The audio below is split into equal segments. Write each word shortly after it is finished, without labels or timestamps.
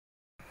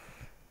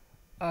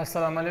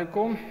Assalamu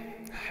alaikum.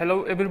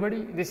 Hello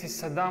everybody, this is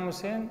Saddam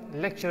Hussain,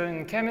 lecturer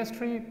in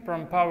chemistry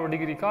from Power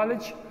Degree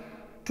College.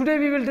 Today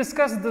we will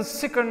discuss the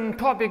second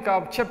topic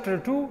of chapter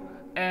 2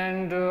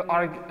 and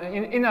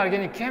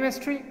inorganic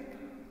chemistry.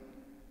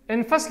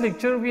 In first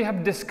lecture we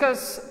have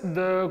discussed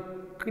the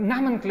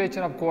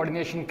nomenclature of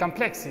coordination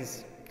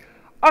complexes.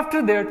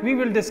 After that we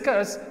will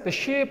discuss the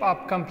shape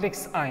of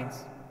complex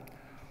ions.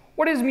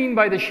 What is meant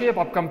by the shape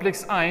of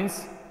complex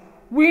ions?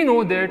 We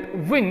know that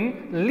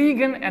when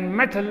ligand and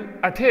metal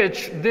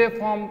attach, they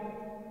form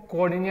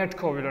coordinate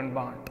covalent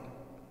bond.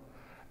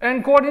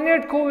 And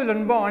coordinate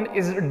covalent bond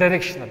is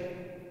directional.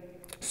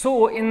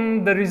 So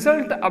in the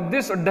result of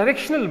this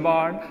directional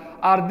bond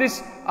or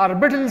this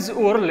orbitals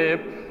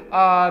overlap,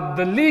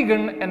 the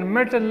ligand and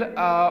metal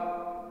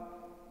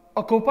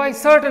occupy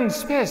certain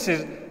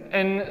spaces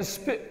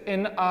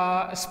in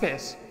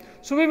space.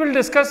 So we will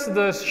discuss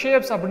the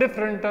shapes of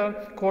different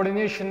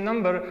coordination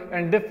number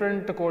and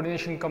different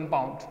coordination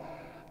compounds.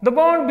 The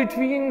bond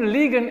between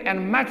ligand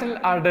and metal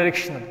are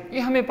directional. ये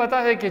हमें पता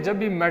है कि जब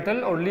भी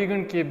metal और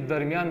ligand के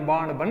दरमियान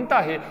बॉन्ड बनता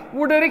है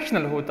वो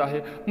डायरेक्शनल होता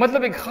है,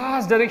 मतलब एक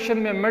खास डायरेक्शन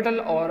में मेटल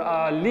और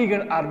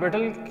ligand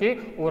ऑर्बिटल के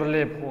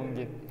ओवरलैप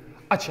होंगे.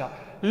 अच्छा,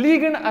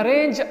 ligand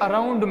arrange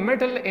around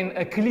metal in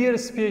a clear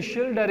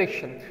special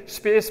direction.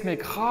 Space में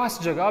एक खास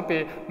जगह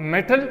पे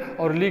मेटल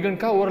और ligand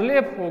का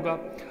ओवरलैप होगा.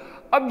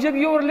 अब जब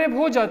ये ओवरलैप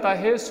हो जाता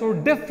है सो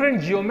डिफरेंट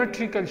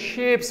जियोमेट्रिकल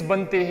शेप्स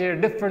बनते हैं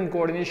डिफरेंट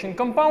कोऑर्डिनेशन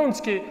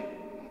कंपाउंड्स के.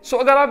 सो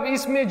अगर आप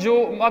इसमें जो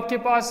आपके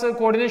पास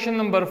कोऑर्डिनेशन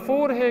नंबर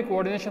 4 है,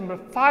 कोऑर्डिनेशन नंबर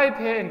 5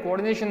 है एंड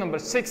कोऑर्डिनेशन नंबर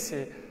 6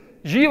 है,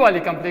 ये वाली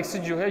कॉम्प्लेक्स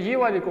जो है, ये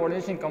वाली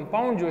कोऑर्डिनेशन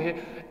कंपाउंड जो है,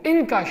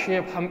 इनका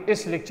शेप हम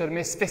इस लेक्चर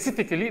में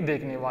स्पेसिफिकली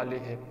देखने वाले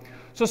हैं.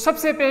 सो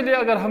सबसे पहले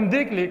अगर हम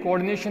देख ले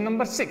कोऑर्डिनेशन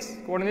नंबर 6.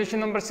 कोऑर्डिनेशन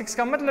नंबर 6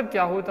 का मतलब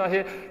क्या होता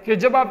है कि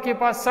जब आपके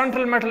पास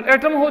सेंट्रल मेटल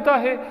एटम होता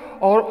है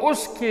और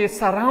उसके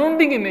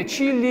सराउंडिंग में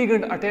 6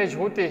 ligand अटैच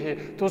होते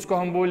हैं तो उसको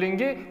हम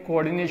बोलेंगे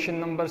कोऑर्डिनेशन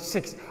नंबर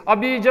 6.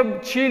 अभी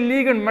जब 6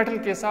 ligand मेटल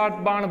के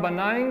साथ बॉन्ड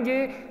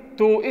बनाएंगे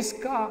तो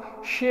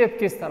इसका शेप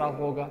किस तरह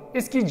होगा,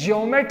 इसकी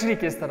जियोमेट्री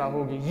किस तरह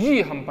होगी,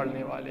 ये हम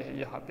पढ़ने वाले हैं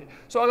यहाँ पे.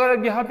 सो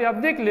अगर यहाँ पे आप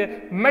देख ले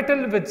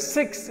मेटल विद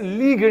 6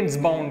 ligands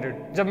बाउंडेड,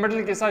 जब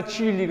मेटल के साथ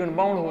 6 ligand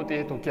बाउंड होते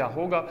हैं तो क्या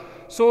होगा.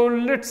 So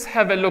let's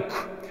have a look.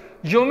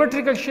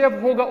 Geometrical shape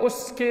होगा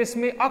उस केस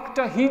में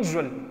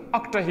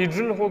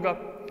ऑक्टाहेड्रल होगा.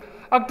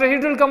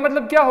 ऑक्टाहेड्रल का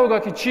मतलब क्या होगा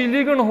कि 6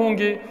 ligand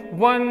होंगे,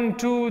 1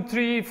 2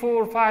 3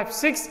 4 5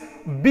 6,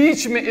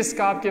 बीच में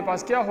इसका आपके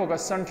पास क्या होगा,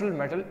 सेंट्रल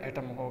मेटल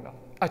एटम होगा.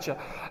 अच्छा,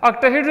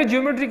 ऑक्टाहेड्रल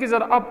ज्योमेट्री की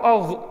जरा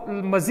आप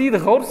मजीद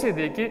गौर से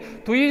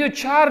देखें तो ये जो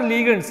 4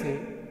 ligands है,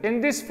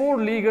 in this 4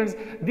 ligands,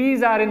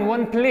 these are in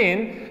one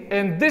plane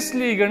and this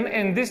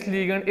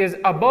ligand is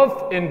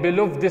above and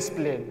below this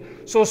plane.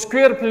 So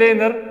square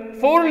planar,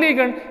 4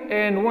 ligand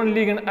and 1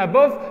 ligand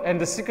above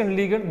and the second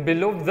ligand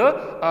below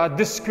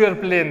this square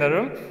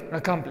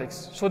planar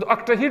complex. So the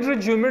octahedral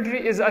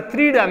geometry is a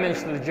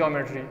 3-dimensional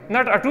geometry,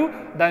 not a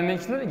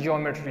 2-dimensional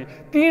geometry.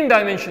 3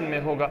 dimension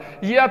में होगा.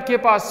 ये आपके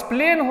पास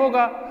plane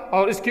होगा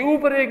और इसके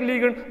ऊपर एक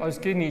ligand और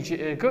इसके नीचे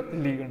एक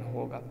ligand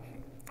होगा.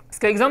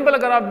 इसका एग्जाम्पल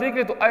अगर आप देख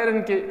रहे तो आयरन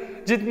के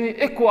जितनी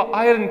एक्वा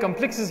आयरन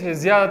कॉम्प्लेक्सेस है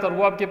ज्यादातर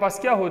वो आपके पास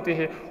क्या होते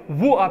हैं,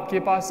 वो आपके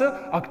पास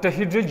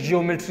ऑक्टाहेड्रल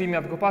जियोमेट्री में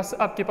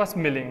आपके पास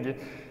मिलेंगे.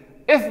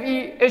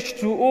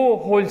 FeH2O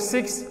होल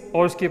 6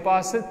 और उसके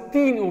पास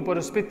 3 ऊपर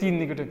उस पर 3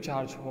 नेगेटिव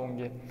चार्ज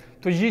होंगे.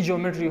 तो ये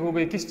जियोमेट्री हो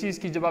गई किस चीज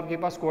की, जब आपके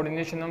पास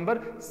कोऑर्डिनेशन नंबर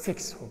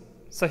 6 हो.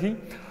 सही.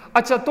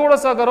 अच्छा, थोड़ा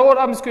सा अगर और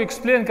हम इसको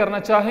एक्सप्लेन करना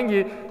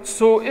चाहेंगे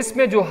सो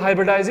इसमें जो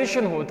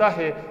हाइब्रिडाइजेशन होता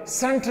है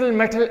सेंट्रल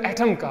मेटल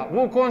एटम का,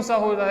 वो कौन सा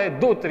होता है,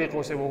 2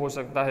 तरीकों से वो हो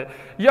सकता है.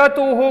 या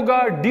तो होगा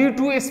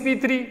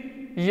D2sp3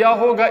 या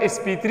होगा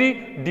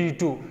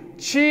sp3d2.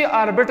 6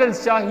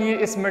 ऑर्बिटल्स चाहिए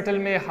इस मेटल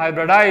में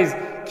हाइब्रिडाइज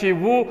कि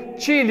वो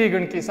 6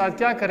 ligand के साथ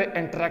क्या करे,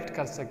 इंटरेक्ट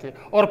कर सके.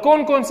 और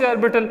कौन कौन से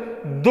ऑर्बिटल,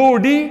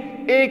 2d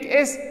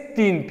 1s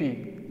 3p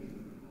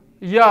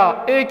या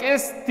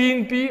 1s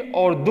 3p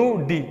और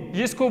 2d,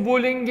 जिसको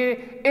बोलेंगे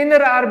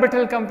इनर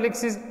ऑर्बिटल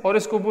कॉम्प्लेक्सेस और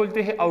इसको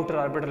बोलते हैं आउटर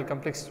ऑर्बिटल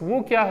कॉम्प्लेक्स. वो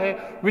क्या है,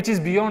 which is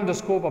beyond the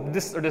scope of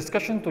this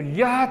discussion. तो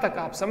यहाँ तक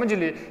आप समझ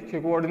ले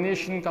कि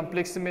कोऑर्डिनेशन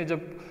कॉम्प्लेक्स में जब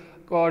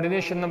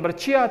कोऑर्डिनेशन नंबर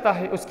 6 आता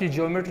है उसकी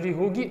ज्योमेट्री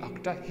होगी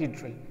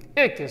ऑक्टाहेड्रल.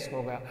 एक केस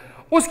हो गया.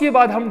 उसके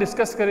बाद हम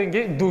डिस्कस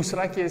करेंगे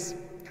दूसरा केस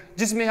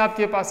जिसमें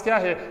आपके पास क्या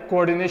है,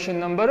 कोऑर्डिनेशन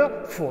नंबर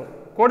 4.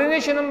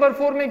 कोऑर्डिनेशन नंबर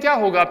 4 में क्या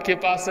होगा, आपके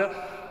पास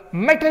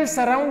मेटल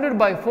सराउंडेड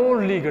बाय 4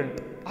 ligand.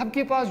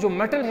 आपके पास जो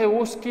मेटल है वो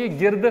उसके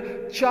गिर्द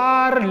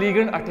 4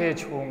 ligand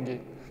अटैच होंगे.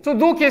 तो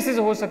 2 केसेस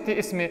हो सकते हैं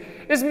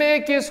इसमें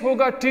एक केस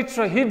होगा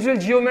टेट्राहेड्रल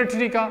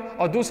जियोमेट्री का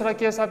और दूसरा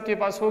केस आपके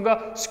पास होगा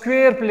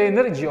स्क्वायर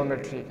प्लेनर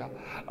जियोमेट्री का.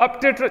 अब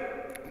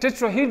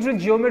टेट्राहेड्रल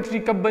जियोमेट्री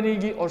कब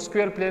बनेगी और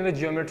स्क्वायर प्लेनर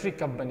जियोमेट्री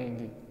कब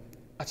बनेगी.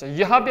 अच्छा,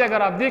 यहाँ पे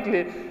अगर आप देख ले,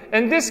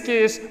 in this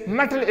case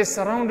metal is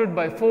surrounded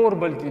by 4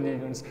 bulky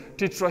ligands.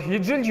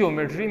 Tetrahedral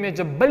geometry में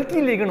जब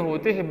बल्की लिगेंड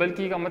होते हैं,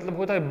 बल्की का मतलब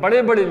होता है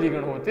बड़े बड़े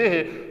लिगेंड होते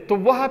हैं, तो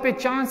वहाँ पे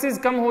चांसेस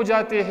कम हो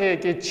जाते हैं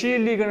कि 6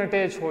 लिगेंड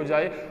अटैच हो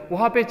जाए.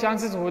 वहाँ पे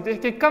चांसेस होते हैं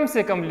कि कम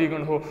से कम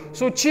लिगेंड हो.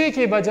 सो 6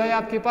 के बजाय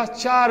आपके पास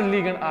 4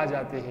 लिगेंड आ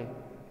जाते हैं.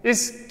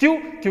 क्यों?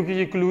 क्योंकि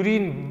ये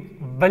क्लोरीन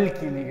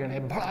बल्की लिगेंड है,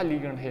 बड़ा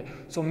लिगेंड है।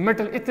 सो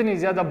मेटल इतनी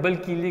ज्यादा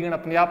बल्की लिगेंड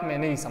अपने आप में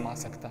नहीं समा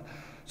सकता।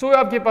 सो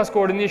आपके पास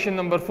कोऑर्डिनेशन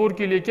नंबर 4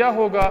 के लिए क्या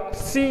होगा?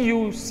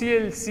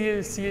 CuCl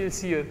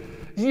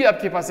ये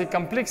आपके पास एक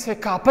कॉम्प्लेक्स है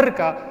कॉपर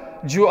का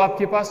जो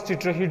आपके पास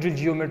टेट्राहेड्रल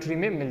जियोमेट्री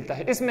में मिलता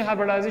है। इसमें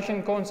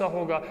हाइब्रिडाइजेशन कौन सा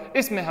होगा?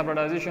 इसमें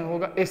हाइब्रिडाइजेशन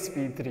होगा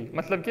sp3।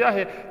 मतलब क्या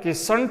है कि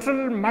सेंट्रल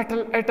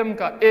मेटल एटम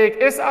का एक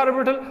s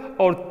ऑर्बिटल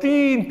और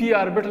 3 p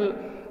ऑर्बिटल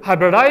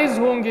हाइब्रिडाइज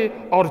होंगे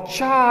और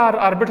 4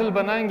 ऑर्बिटल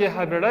बनाएंगे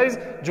हाइब्रिडाइज,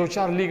 जो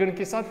 4 लिगेंड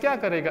के साथ क्या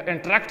करेगा?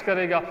 इंटरेक्ट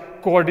करेगा,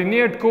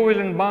 कोऑर्डिनेट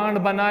कोवेलेंट बॉन्ड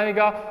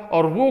बनाएगा।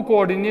 और वो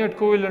कोऑर्डिनेट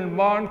कोवेलेंट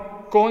बॉन्ड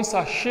कौन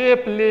सा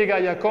शेप लेगा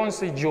या कौन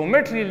सी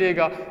ज्योमेट्री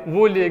लेगा?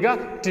 वो लेगा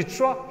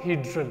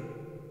टेट्राहेड्रल।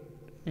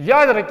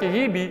 याद रखिए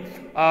ये भी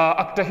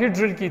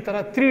ऑक्टाहेड्रल की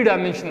तरह 3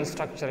 डायमेंशनल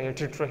स्ट्रक्चर है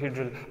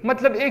टेट्राहेड्रल,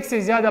 मतलब एक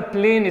से ज्यादा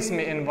प्लेन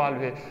इसमें इन्वॉल्व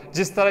है।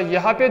 जिस तरह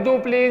यहाँ पे 2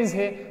 प्लेन्स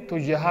हैं तो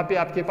यहाँ पे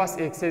आपके पास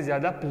एक से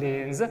ज्यादा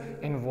प्लेन्स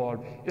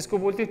इन्वॉल्व है। इसको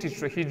बोलते हैं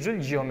टेट्राहेड्रल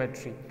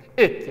जियोमेट्री।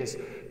 एक केस।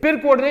 फिर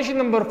कोऑर्डिनेशन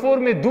नंबर 4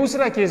 में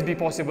दूसरा केस भी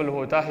पॉसिबल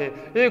होता है।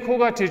 एक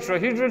होगा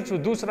टेट्राहेड्रल, तो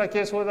दूसरा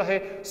केस होता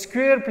है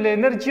स्क्वायर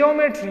प्लेनर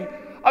जियोमेट्री।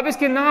 अब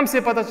इसके नाम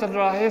से पता चल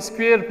रहा है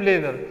स्क्वायर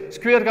प्लेनर।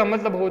 स्क्वायर का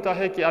मतलब होता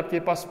है कि आपके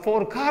पास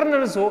 4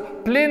 कॉर्नर्स हो,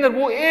 प्लेनर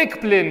वो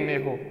एक प्लेन में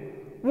हो,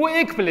 वो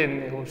एक प्लेन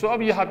में हो। सो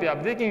अब यहाँ पे आप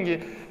देखेंगे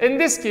in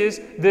this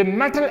case the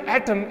metal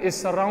atom is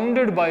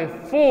surrounded by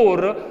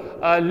 4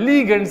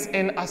 ligands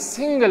in a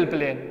single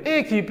plane.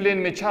 एक ही प्लेन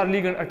में 4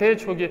 लिगेंड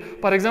अटैच हो गए।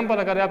 फॉर एग्जांपल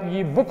अगर आप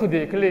ये बुक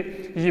देख ले,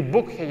 ये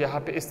बुक है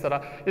यहाँ पे इस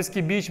तरह,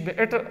 इसके बीच में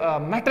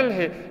मेटल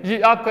है,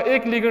 ये आपका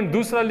एक लिगेंड,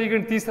 दूसरा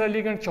लिगेंड, तीसरा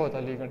लिगेंड, चौथा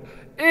लिगेंड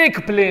एक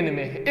प्लेन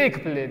में है,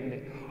 एक प्लेन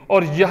में।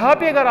 और यहाँ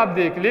पे अगर आप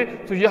देख ले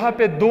तो यहाँ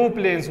पे 2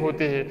 प्लेन्स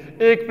होते हैं।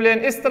 एक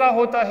प्लेन इस तरह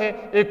होता है,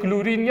 एक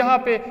क्लोरीन यहाँ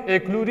पे,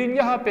 एक क्लोरीन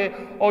यहाँ पे,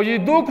 और ये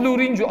 2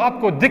 क्लोरीन जो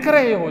आपको दिख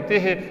रहे होते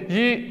हैं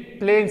ये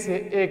प्लेन से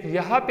एक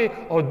यहाँ पे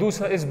और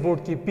दूसरा इस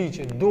बोर्ड के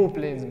पीछे 2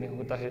 प्लेन्स में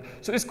होता है।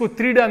 सो इसको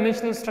 3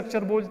 डायमेंशनल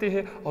स्ट्रक्चर बोलते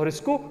हैं और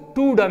इसको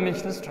 2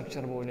 डायमेंशनल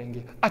स्ट्रक्चर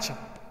बोलेंगे। अच्छा,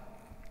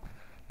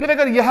 फिर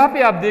अगर यहाँ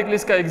पे आप देख ले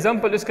इसका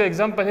एग्जांपल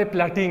है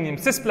प्लैटिनियम।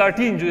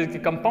 सिस्प्लैटिन जो इसकी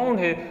कंपाउंड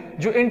है,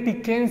 जो एंटी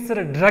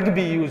कैंसर ड्रग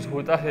भी यूज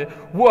होता है,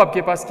 वो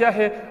आपके पास क्या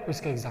है?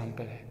 उसका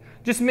एग्जांपल है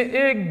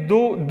जिसमें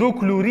दो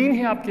क्लोरीन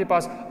है आपके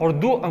पास और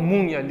 2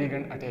 अमोनिया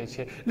लिगेंड अटैच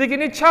है।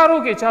 लेकिन ये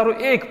चारों के चारों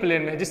एक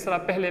प्लेन में, जिस तरह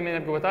पहले मैंने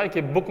आपको बताया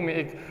कि बुक में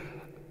एक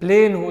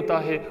प्लेन होता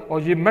है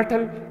और ये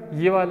मेटल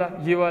ये वाला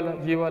ये वाला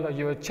ये वाला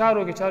ये वाला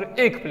चारों के चारों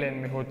एक प्लेन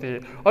में होते हैं।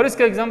 और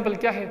इसका एग्जांपल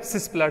क्या है?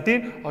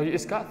 सिस्प्लैटिन, और ये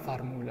इसका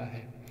फार्मूला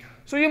है।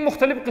 सो ये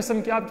मुख्तलिफ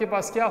किस्म के आपके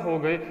पास क्या हो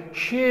गए?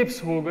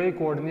 शेप्स हो गए,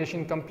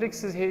 कोऑर्डिनेशन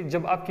कॉम्प्लेक्सेस है।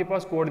 जब आपके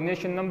पास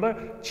कोऑर्डिनेशन नंबर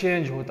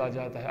चेंज होता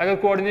जाता है, अगर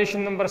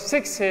कोऑर्डिनेशन नंबर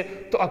 6 है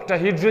तो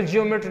ऑक्टाहेड्रल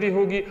जियोमेट्री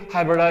होगी,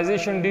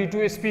 हाइब्रिडाइजेशन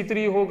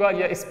D2sp3 होगा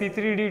या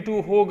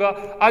sp3d2 होगा।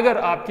 अगर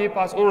आपके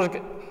पास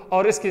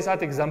और इसके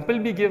साथ एग्जाम्पल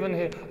भी गिवन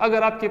है,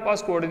 अगर आपके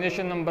पास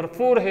कोऑर्डिनेशन नंबर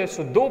 4 है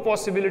सो 2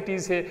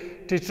 पॉसिबिलिटीज है,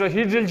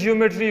 टेट्राहेड्रल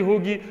जियोमेट्री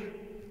होगी,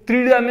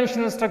 3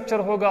 डायमेंशनल स्ट्रक्चर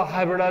होगा,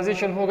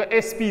 हाइब्रिडाइजेशन होगा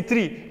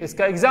sp3।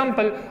 इसका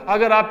एग्जांपल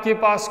अगर आपके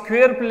पास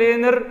स्क्वायर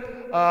प्लेनर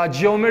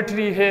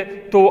जियोमेट्री है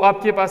तो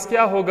आपके पास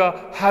क्या होगा?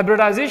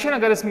 हाइब्रिडाइजेशन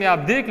अगर इसमें आप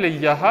देख ले,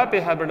 यहाँ पे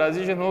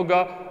हाइब्रिडाइजेशन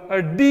होगा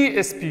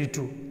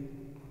DsP2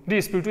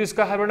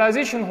 इसका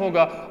हाइब्रिडाइजेशन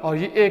होगा और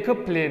ये एक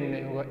प्लेन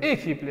में होगा, एक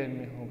ही प्लेन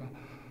में होगा।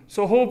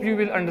 So hope you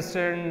will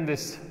understand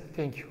this.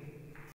 Thank you.